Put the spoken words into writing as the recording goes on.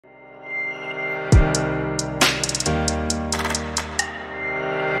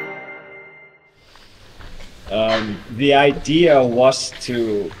The idea was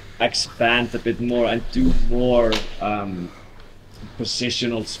to expand a bit more and do more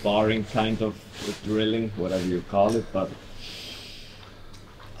positional sparring, kind of drilling, whatever you call it. But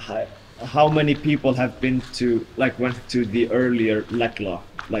how many people have been to, like, went to the earlier leg lock,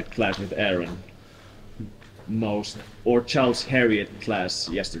 like class with Aaron? Most, or Charles Harriet class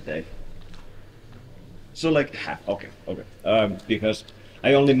yesterday. So like half. Okay. Because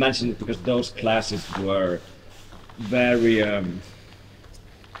I only mentioned it because those classes were very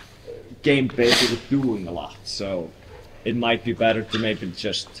game-based with doing a lot. So it might be better to maybe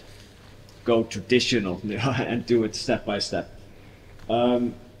just go traditional, you know, and do it step by step.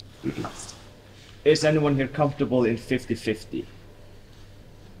 Is anyone here comfortable in 50-50?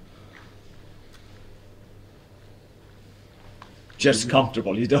 Just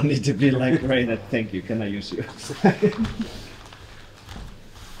comfortable. You don't need to be like, great at thank you, can I use you?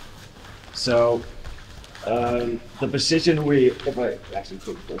 So the position if I actually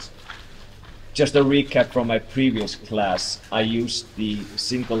put this, just a recap from my previous class, I used the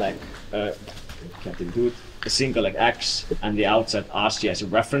single leg, can't even do it, the single leg X and the outside Ashi as a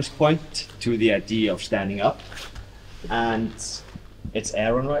reference point to the idea of standing up. And it's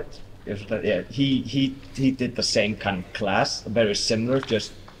Aaron, right? Yeah, he did the same kind of class, very similar,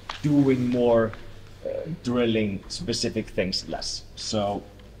 just doing more drilling specific things less. So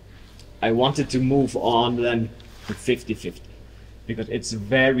I wanted to move on then to 50-50 because it's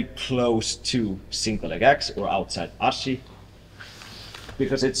very close to single leg X or outside Ashi,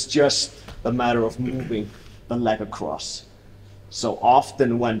 because it's just a matter of moving the leg across. So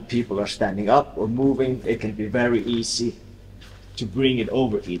often when people are standing up or moving, it can be very easy to bring it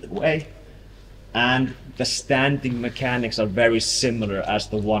over either way, and the standing mechanics are very similar as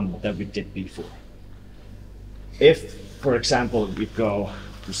the one that we did before. If, for example, we go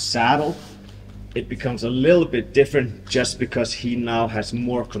to saddle, it becomes a little bit different just because he now has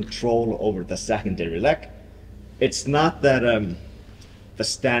more control over the secondary leg. It's not that the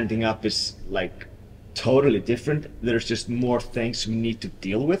standing up is like totally different, there's just more things we need to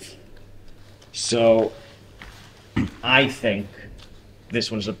deal with. So I think this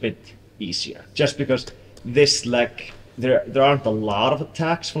one's a bit easier, just because this leg, there aren't a lot of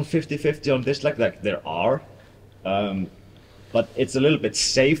attacks from 50-50 on this leg, like there are, but it's a little bit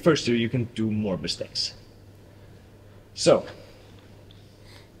safer, so you can do more mistakes. So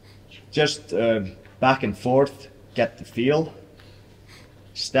just back and forth, get the feel,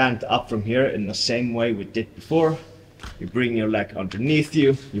 stand up from here in the same way we did before. You bring your leg underneath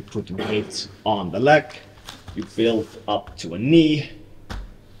you, you put weight on the leg, you build up to a knee.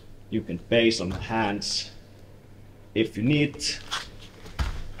 You can base on the hands if you need,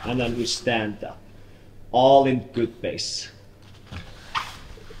 and then we stand up, all in good base.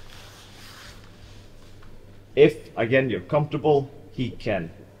 If, again, you're comfortable, he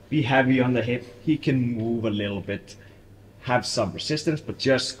can be heavy on the hip, he can move a little bit, have some resistance, but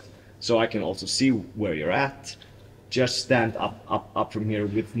just so I can also see where you're at, just stand up from here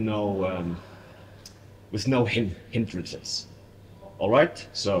with no hindrances. All right,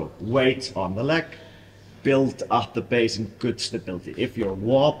 so weight on the leg, build up the base in good stability. If you're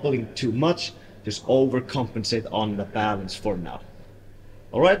wobbling too much, just overcompensate on the balance for now.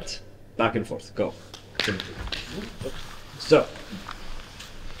 All right, back and forth, go. So,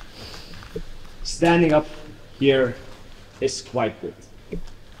 standing up here is quite good.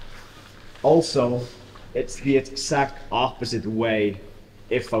 Also, it's the exact opposite way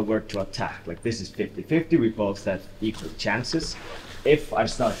if I were to attack. Like this is 50-50, we both have equal chances. If I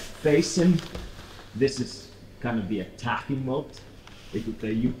start facing, this is kind of the attacking mode. If you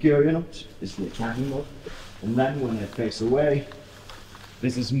play Yu-Gi-Oh, you know, this is the attacking mode. And then when I face away,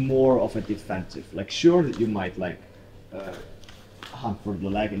 this is more of a defensive. Like sure, you might like hunt for the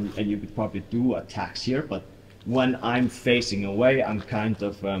leg and you could probably do attacks here, but when I'm facing away, I'm kind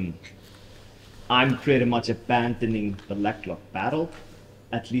of, I'm pretty much abandoning the leg lock battle,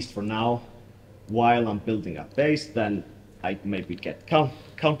 at least for now, while I'm building up base. Then I maybe get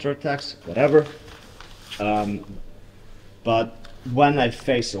counter attacks, whatever. But when I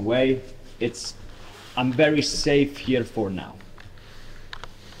face away, I'm very safe here for now.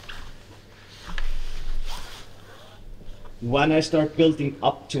 When I start building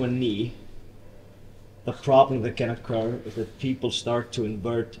up to a knee, the problem that can occur is that people start to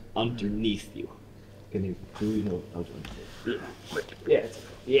invert underneath you. Do you know how to invert?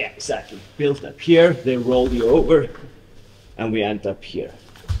 Yeah, exactly. Build up here, they roll you over, and we end up here.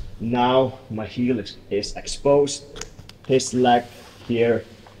 Now my heel is exposed, his leg here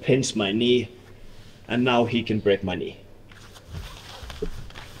pins my knee, and now he can break my knee.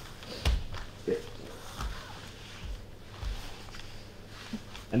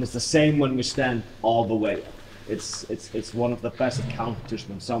 And it's the same when we stand all the way up. It's one of the best counters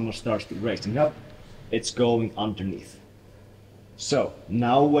when someone starts raising up, it's going underneath. So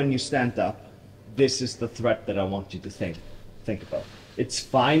now when you stand up, this is the threat that I want you to think about. It's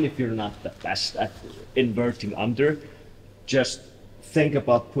fine if you're not the best at inverting under. Just think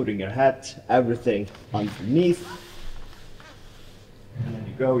about putting your head, everything underneath. And then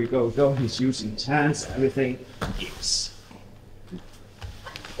you go. He's using his hands, everything. Yes.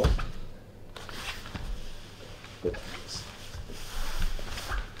 Good.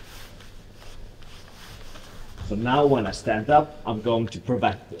 So now when I stand up, I'm going to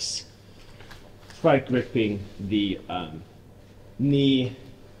prevent this. Try gripping the knee,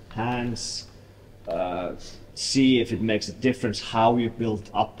 hands, see if it makes a difference how you build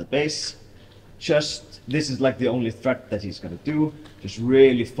up the base. This is like the only threat that he's gonna do. Just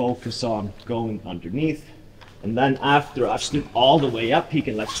really focus on going underneath. And then after I've stood all the way up, he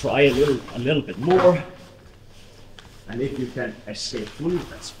can like try a little bit more. And if you can escape through,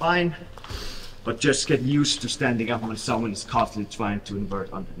 that's fine. But just get used to standing up when someone is constantly trying to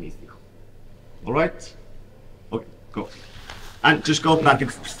invert underneath you. All right? Okay, go. And just go back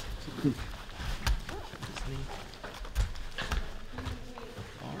and forth.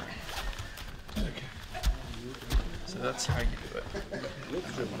 So that's how you do it.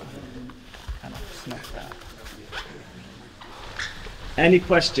 Kind of snap that. Any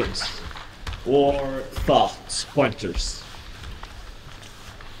questions or thoughts, pointers?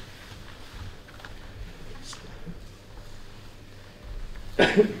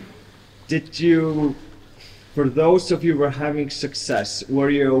 Did you, for those of you who were having success, were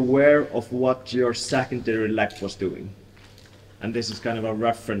you aware of what your secondary leg was doing? And this is kind of a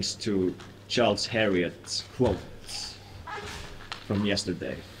reference to Charles Harriot's quote from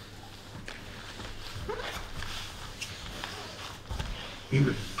yesterday.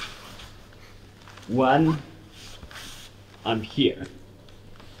 When I'm here,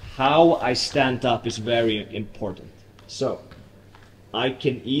 how I stand up is very important. So I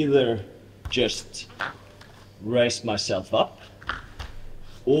can either just raise myself up,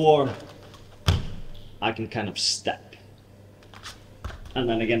 or I can kind of step. And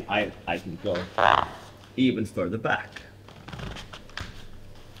then again, I can go even further back.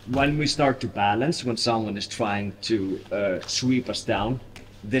 When we start to balance, when someone is trying to sweep us down,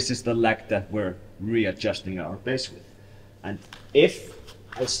 this is the leg that we're readjusting our base with. And if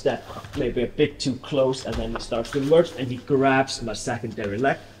I step maybe a bit too close and then he starts to invert and he grabs my secondary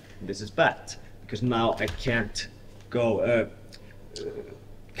leg, this is bad, because now I can't go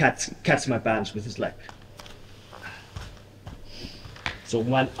catch my balance with his leg. So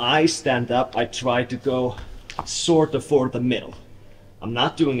when I stand up, I try to go sort of for the middle. I'm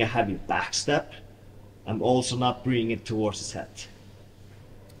not doing a heavy back step. I'm also not bringing it towards his head.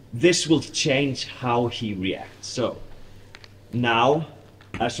 This will change how he reacts. So now,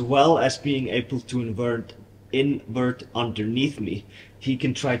 as well as being able to invert underneath me, he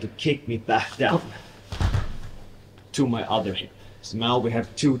can try to kick me back down to my other hip. So now we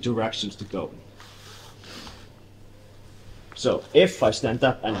have two directions to go. So if I stand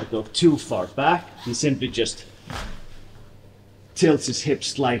up and I go too far back, he simply just tilts his hips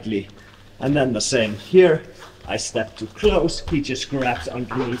slightly. And then the same here. I step too close, he just grabs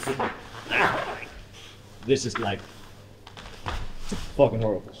underneath. This is like fucking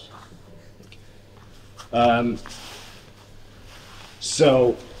horrible.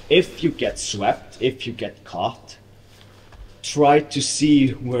 So if you get swept, if you get caught, try to see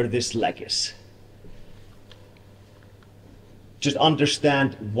where this leg is. Just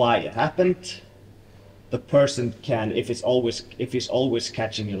understand why it happened. The person can, if he's always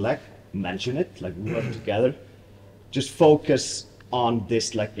catching your leg, mention it, like work together. Just focus on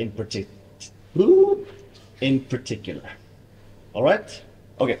this, like in particular. All right?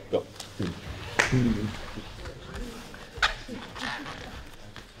 Okay, go.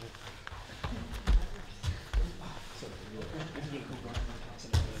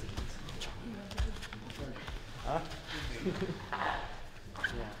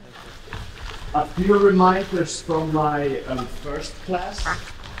 A few reminders from my first class.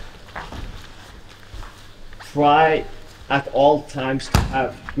 Try at all times to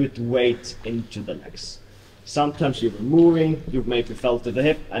have good weight into the legs. Sometimes you were moving, you maybe felt to the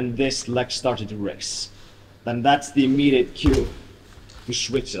hip, and this leg started to raise. Then that's the immediate cue to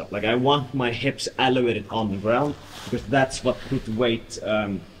switch it up. Like I want my hips elevated on the ground, because that's what put weight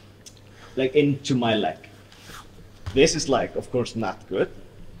like into my leg. This is like, of course, not good,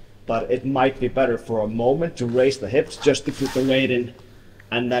 but it might be better for a moment to raise the hips just to put the weight in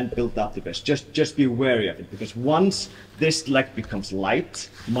and then build up the base. Just be wary of it, because once this leg becomes light,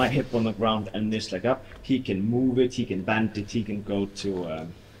 my hip on the ground and this leg up, he can move it, he can bend it, he can go to...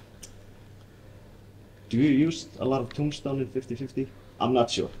 do you use a lot of tombstone in 50-50? I'm not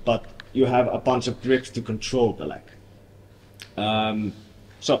sure, but you have a bunch of grips to control the leg.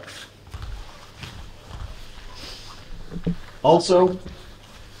 So, also,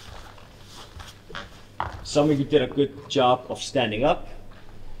 some of you did a good job of standing up,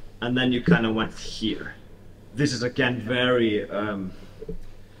 and then you kind of went here. This is again very,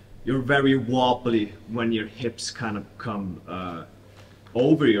 you're very wobbly when your hips kind of come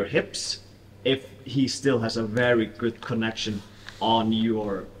over your hips, if he still has a very good connection on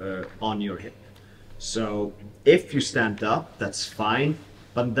your hip. So if you stand up, that's fine,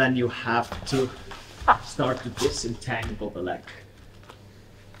 but then you have to start to disentangle the leg.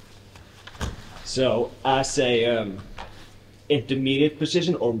 So as a intermediate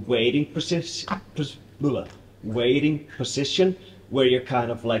position or waiting position, where you're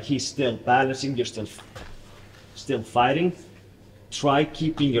kind of like, he's still balancing, you're still fighting, try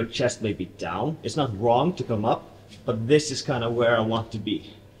keeping your chest maybe down. It's not wrong to come up, but this is kind of where I want to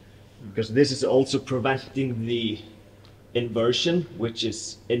be, because this is also preventing the inversion, which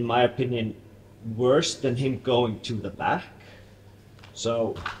is, in my opinion, worse than him going to the back.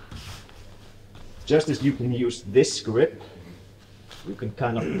 So just as you can use this grip, you can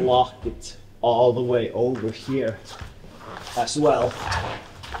kind of block it all the way over here as well.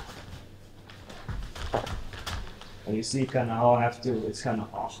 And you see kind of how I have to, it's kind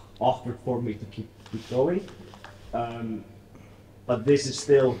of awkward for me to keep going. But this is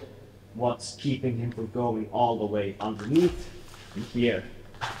still what's keeping him from going all the way underneath and here.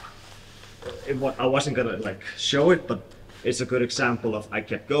 I wasn't gonna like show it, but it's a good example of, I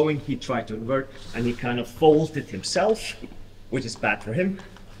kept going, he tried to invert, and he kind of folded himself, which is bad for him.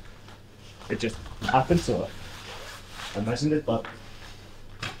 It just happened, so I'm messing it, but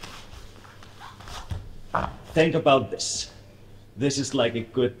think about this. This is like a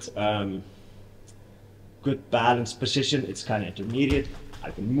good balanced position. It's kind of intermediate.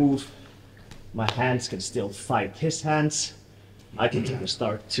 I can move. My hands can still fight his hands. I can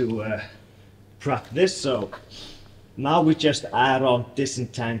start to prep this. So now we just add on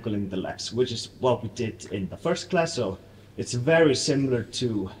disentangling the legs, which is what we did in the first class. So it's very similar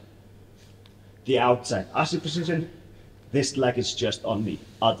to the outside Asi position. This leg is just on the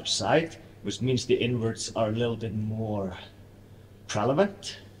other side, which means the inverts are a little bit more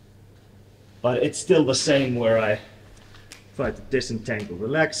prevalent. But it's still the same, where I try to disentangle the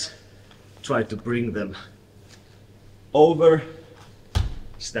legs, try to bring them over,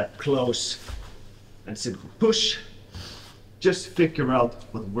 step close, and simply push. Just figure out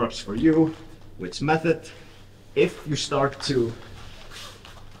what works for you, which method. If you start to,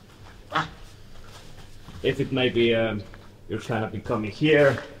 if it may be, you're kind of becoming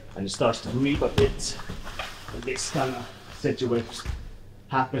here, and it starts to creep a bit, and this kind of situation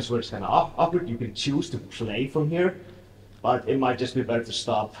happens where it's kind of awkward, you can choose to play from here, but it might just be better to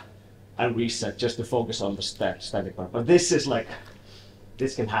stop and reset, just to focus on the static part. But this is like,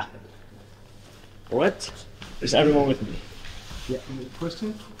 this can happen. Alright? Is everyone with me? Yeah.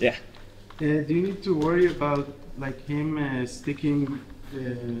 Question? Yeah. Do you need to worry about like him sticking,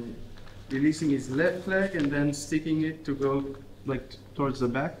 releasing his left leg and then sticking it to go like towards the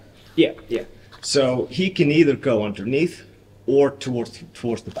back? Yeah, yeah. So he can either go underneath or towards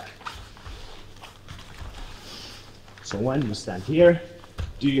the back. So when you stand here,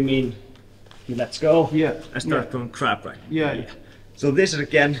 do you mean he lets go? Yeah. And start from crab, right? Yeah, yeah. So this is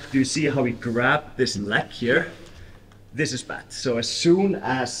again, do you see how he grabbed this leg here? This is bad. So as soon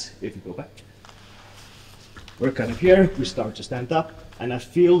as, if you go back, we're kind of here, we start to stand up, and I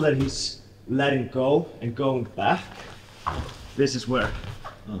feel that he's letting go and going back. This is where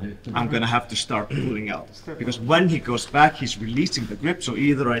I'm gonna have to start pulling out. Because when he goes back, he's releasing the grip, so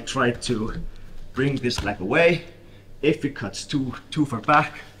either I try to bring this leg away. If he cuts too far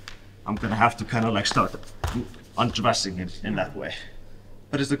back, I'm gonna have to kind of like start undressing him in that way.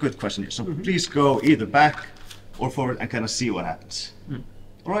 But it's a good question here. So please go either back or forward and kind of see what happens.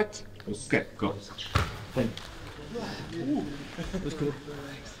 All right? Okay, go. Thank you.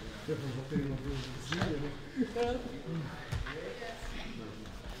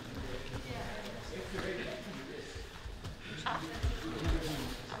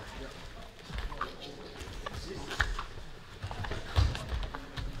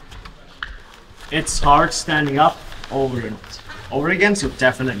 It's hard standing up over and over again, so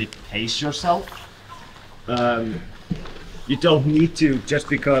definitely pace yourself. You don't need to, just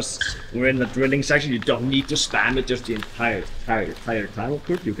because we're in the drilling section, you don't need to spam it just the entire time, of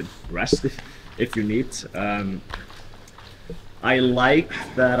course. You can rest if you need. I like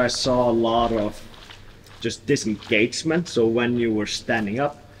that I saw a lot of just disengagement. So when you were standing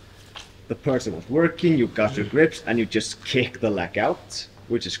up, the person was working, you got your grips, and you just kick the leg out,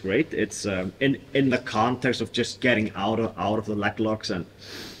 which is great. It's in the context of just getting out of the leg locks and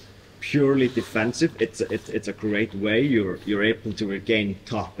purely defensive. It's a great way. You're able to regain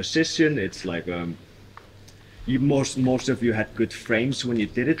top position. It's like most of you had good frames when you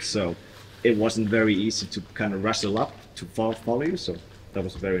did it, so it wasn't very easy to kind of wrestle up to follow you. So that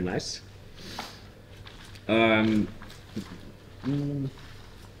was very nice. I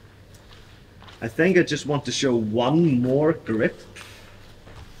think I just want to show one more grip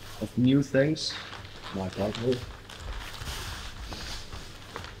of new things. My partner.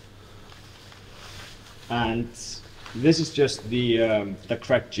 And this is just the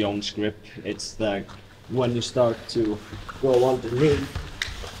Craig Jones grip. It's the when you start to go underneath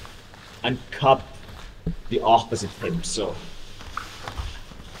and cup the opposite hip. So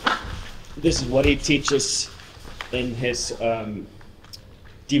this is what he teaches in his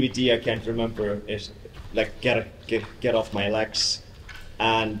DVD. I can't remember. Is like get off my legs,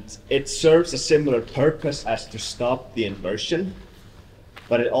 and it serves a similar purpose as to stop the inversion.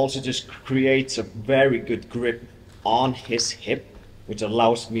 But it also just creates a very good grip on his hip, which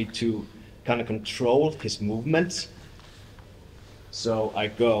allows me to kind of control his movements. So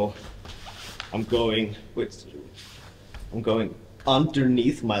I'm going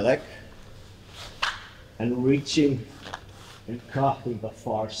underneath my leg and reaching and cupping the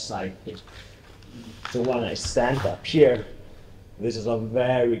far side hip. So when I stand up here, this is a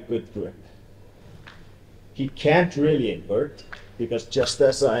very good grip. He can't really invert, because just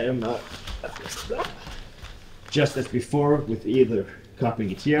as I am, just as before, with either cupping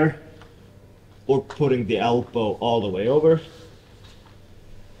it here or putting the elbow all the way over,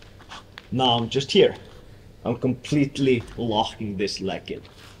 now I'm just here. I'm completely locking this leg in.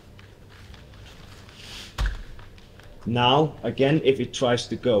 Now, again, if it tries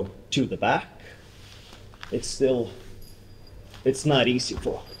to go to the back, it's not easy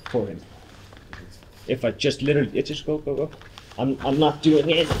for him. If I just literally, it just go. I'm not doing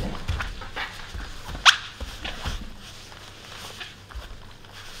anything.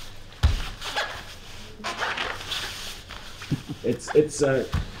 It's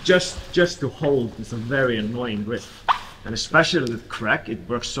just to hold is a very annoying grip, and especially with Craig, it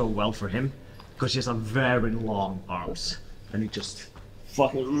works so well for him because he has a very long arms, and he just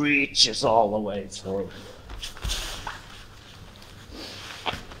fucking reaches all the way. It's horrible.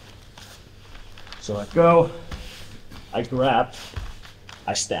 So I go, I grab,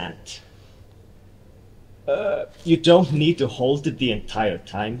 I stand. You don't need to hold it the entire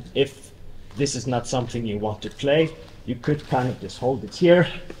time. If this is not something you want to play, you could kind of just hold it here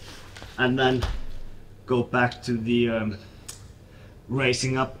and then go back to the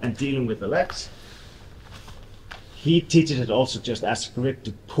raising up and dealing with the legs. He teaches it also just as a grip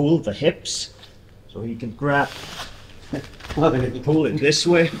to pull the hips, so he can grab and pull it this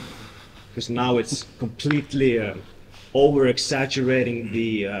way, because now it's completely over exaggerating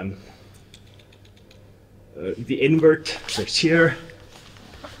the invert. So it's here,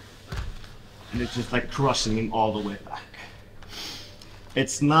 and it's just like crossing him all the way back.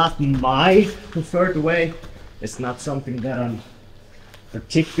 It's not my preferred way. It's not something that I'm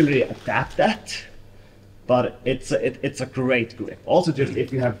particularly adept at, but it's a great grip. Also, just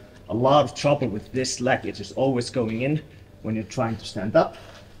if you have a lot of trouble with this leg, it's just always going in when you're trying to stand up,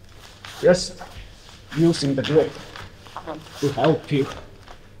 just using the grip to help you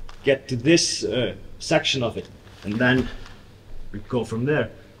get to this section of it, and then we go from there.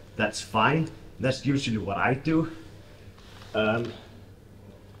 That's fine. That's usually what I do.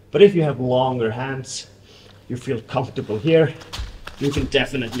 But if you have longer hands, you feel comfortable here, you can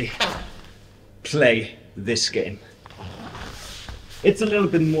definitely play this game. It's a little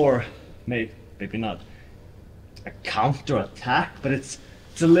bit more, maybe not a counter attack, but it's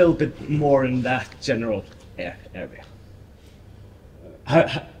a little bit more in that general area.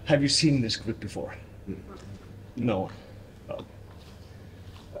 Have you seen this grip before? No. Oh.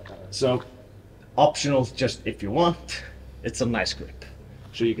 So, optional, just if you want. It's a nice grip,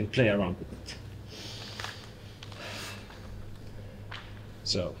 so you can play around with it.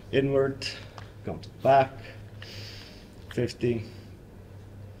 So, inward, come to the back, 50.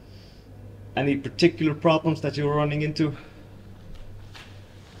 Any particular problems that you're running into?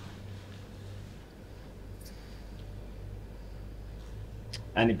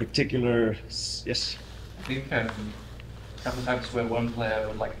 Any particular, yes? I think a couple of times where one player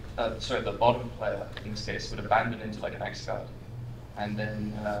would like, sorry, the bottom player in this case would abandon into like an X guard, and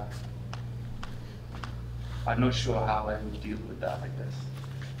then I'm not sure how I would deal with that like this.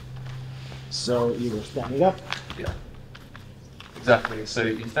 So you were standing up. Yeah. Exactly. So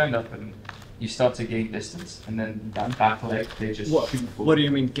you stand up and you start to gain distance, and then that back leg they just shoot forward. What do you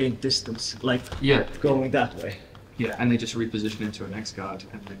mean gain distance? Like Yeah. going that way? Yeah, and they just reposition into an X guard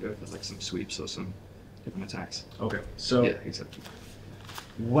and then go for like some sweeps or some different attacks. Okay. So Yeah, exactly.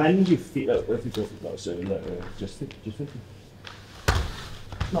 when you feel, if you go closer, just 50, just 50.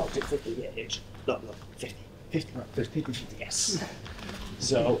 No, just 50. Yeah, no, 50, 50, 50, 50. Yes.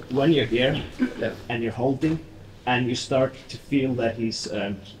 So when you're here and you're holding, and you start to feel that he's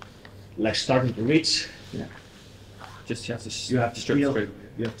like starting to reach, Yeah. Just you have to you have to strip deal. through.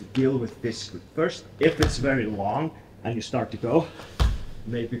 You have to deal with this first. If it's very long and you start to go,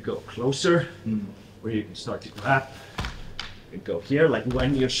 maybe go closer, where you can start to grab and go here. Like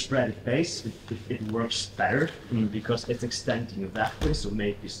when you're spread at base, it works better because it's extending you that way. So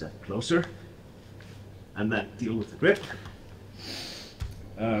maybe step closer, and then deal with the grip.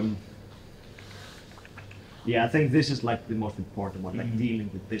 Yeah, I think this is like the most important one, like dealing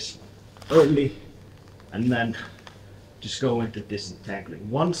with this early, and then just go into disentangling.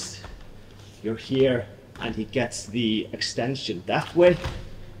 Once you're here and he gets the extension that way,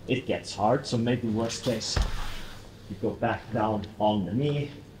 it gets hard. So maybe worst case, you go back down on the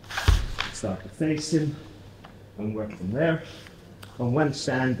knee, start to face him, and work from there. And when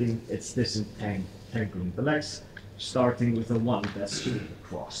standing, it's disentangling the legs, starting with the one that's shooting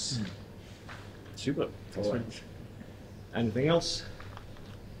across. Super. Alright. Anything else?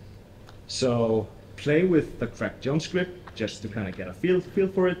 So play with the Crack Jones grip just to kind of get a feel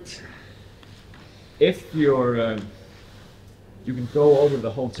for it. If you're, you can go over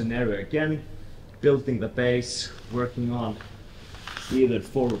the whole scenario again, building the base, working on either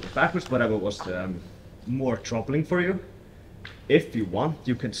forward or backwards, whatever was more troubling for you. If you want,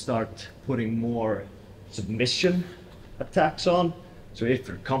 you can start putting more submission attacks on. So if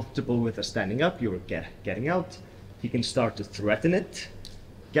you're comfortable with a standing up, you're getting out, he can start to threaten it,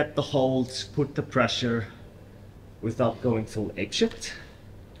 get the holds, put the pressure without going full apeshit.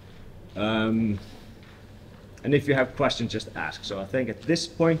 And if you have questions, just ask. So I think at this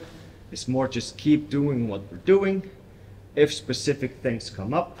point, it's more just keep doing what we're doing. If specific things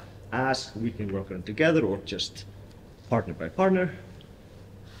come up, ask, we can work on it together or just partner by partner.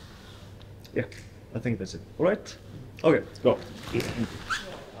 Yeah, I think that's it. All right? Okay, let's go.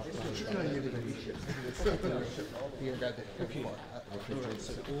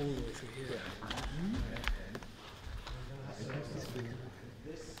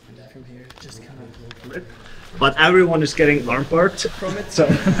 From here, just kind of. But everyone is getting armbar from it, so.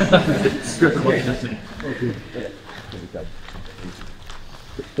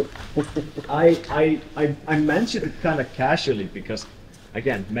 I mentioned it kind of casually because,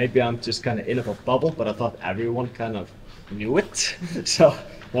 again, maybe I'm just kind of in a bubble, but I thought everyone kind of knew it, so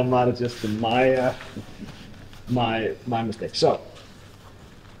that might have just been my mistake. So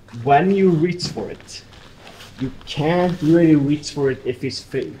when you reach for it, you can't really reach for it if he's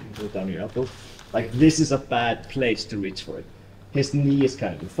fit. Go down your elbow. Like this is a bad place to reach for it. His knee is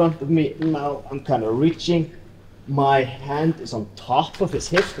kind of in front of me. Now I'm kind of reaching. My hand is on top of his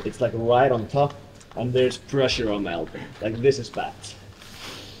hip. It's like right on top, and there's pressure on my elbow. Like this is bad.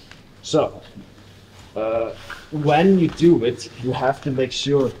 So when you do it, you have to make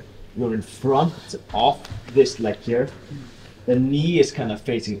sure you're in front of this leg here. The knee is kind of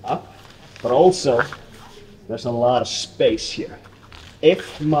facing up, but also there's a lot of space here.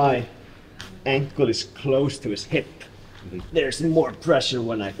 If my ankle is close to his hip, there's more pressure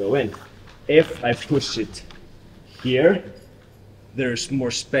when I go in. If I push it here, there's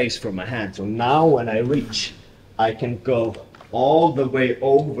more space for my hand. So now when I reach, I can go all the way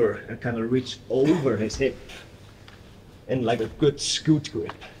over and kind of reach over his hip in like a good scoot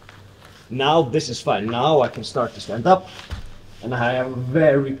grip. Now this is fine. Now I can start to stand up and I have a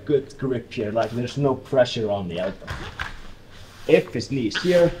very good grip here. Like there's no pressure on the elbow. If his knee is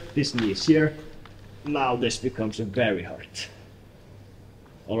here, this knee is here, now this becomes very hard.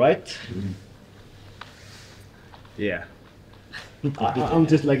 All right? Yeah. I'm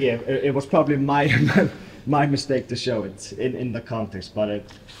just like, yeah, it was probably my my mistake to show it in the context, but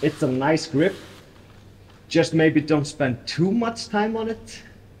it's a nice grip. Just maybe don't spend too much time on it.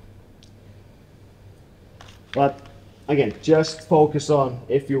 But again, just focus on,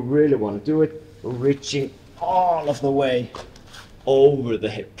 if you really want to do it, reaching all of the way over the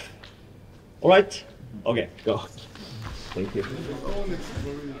hip. All right? Okay, go. Thank you.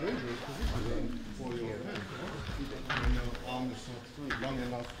 long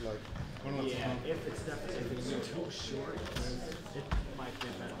enough, like 1 or 2 months. If it's definitely too short, it might be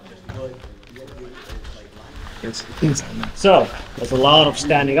better just going like so, there's a lot of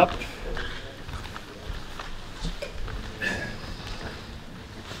standing up.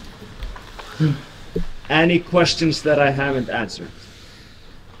 Any questions that I haven't answered?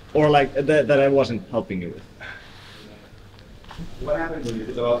 Or like that I wasn't helping you with? What happens when you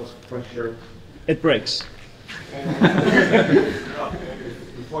put a lot of pressure It breaks.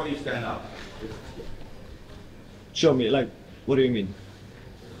 before you stand up? Show me, like, what do you mean?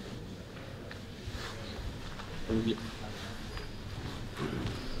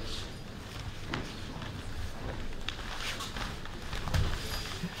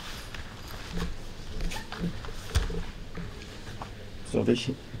 So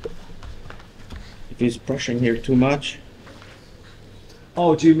if he's pushing here too much.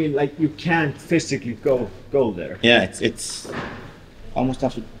 Oh, do you mean like you can't physically go there? Yeah, it's almost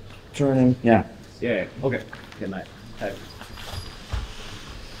have to turn him. Yeah. Yeah. Okay. Can I have it?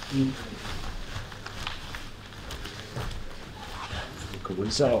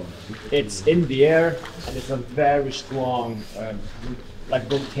 So it's in the air and it's a very strong like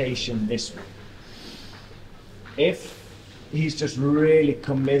rotation this way. If he's just really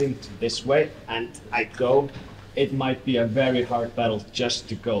committing to this way and I go, it might be a very hard battle just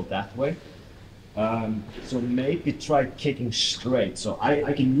to go that way. So maybe try kicking straight. So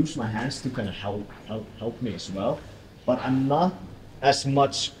I can use my hands to kind of help me as well, but I'm not as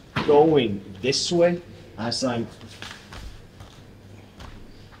much going this way as I'm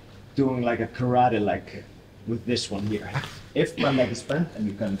doing like a karate like with this one here. If my leg is bent and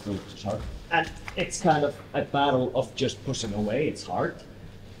you kind of throw it just hard, and it's kind of a battle of just pushing away, it's hard.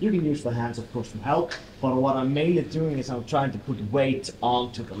 You can use the hands of course to help, but what I'm mainly doing is I'm trying to put weight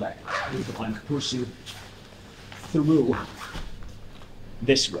onto the leg. So I'm pushing through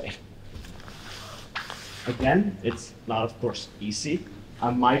this way. Again, it's not of course easy. I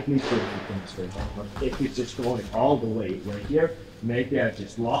might need to demonstrate that, but if it's just going all the way right here, maybe I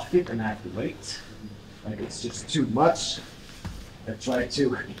just lock it and I have to wait. Like it's just too much. I try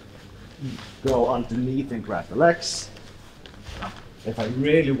to go underneath and grab the legs. If I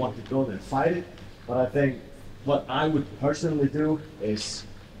really want to go, then fight it. But I think what I would personally do is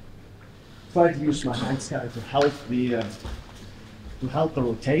try to use my hands kind of to help the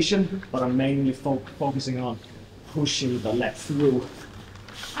rotation. But I'm mainly focusing on pushing the leg through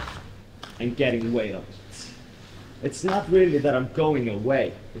and getting weight on it. It's not really that I'm going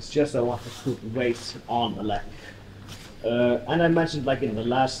away. It's just I want to put weight on the leg. And I mentioned like in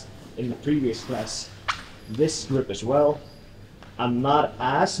the previous class, this grip as well. I'm not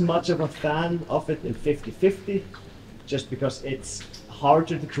as much of a fan of it in 50-50, just because it's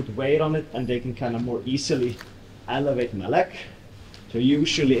harder to put weight on it and they can kind of more easily elevate my leg. So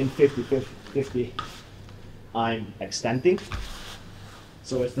usually in 50-50, I'm extending.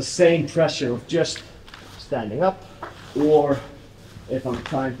 So it's the same pressure of just standing up, or if I'm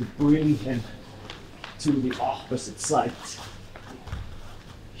trying to bring him to the opposite side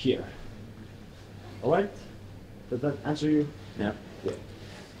here. All right? Did that answer you? Yeah. Yeah.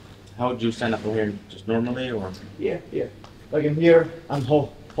 How would you stand up over here? Just normally, or? Yeah. Like in here, I'm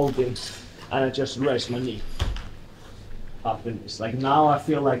holding, and I just raise my knee up in this. Like now, I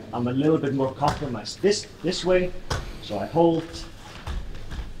feel like I'm a little bit more compromised this way, so I hold,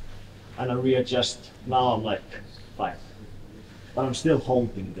 and I readjust. Now I'm like fine, but I'm still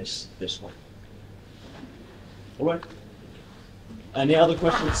holding this one. All right. Any other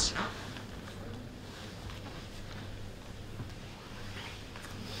questions?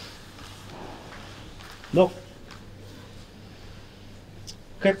 No.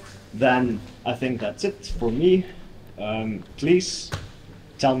 Okay, then I think that's it for me. Please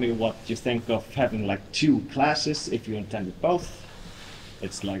tell me what you think of having like 2 classes if you intended both.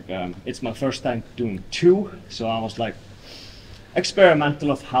 It's like it's my first time doing 2, so I was like experimental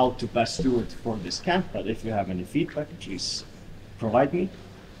of how to best do it for this camp. But if you have any feedback, please provide me.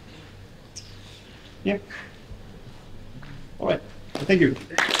 Yeah. All right. Thank you.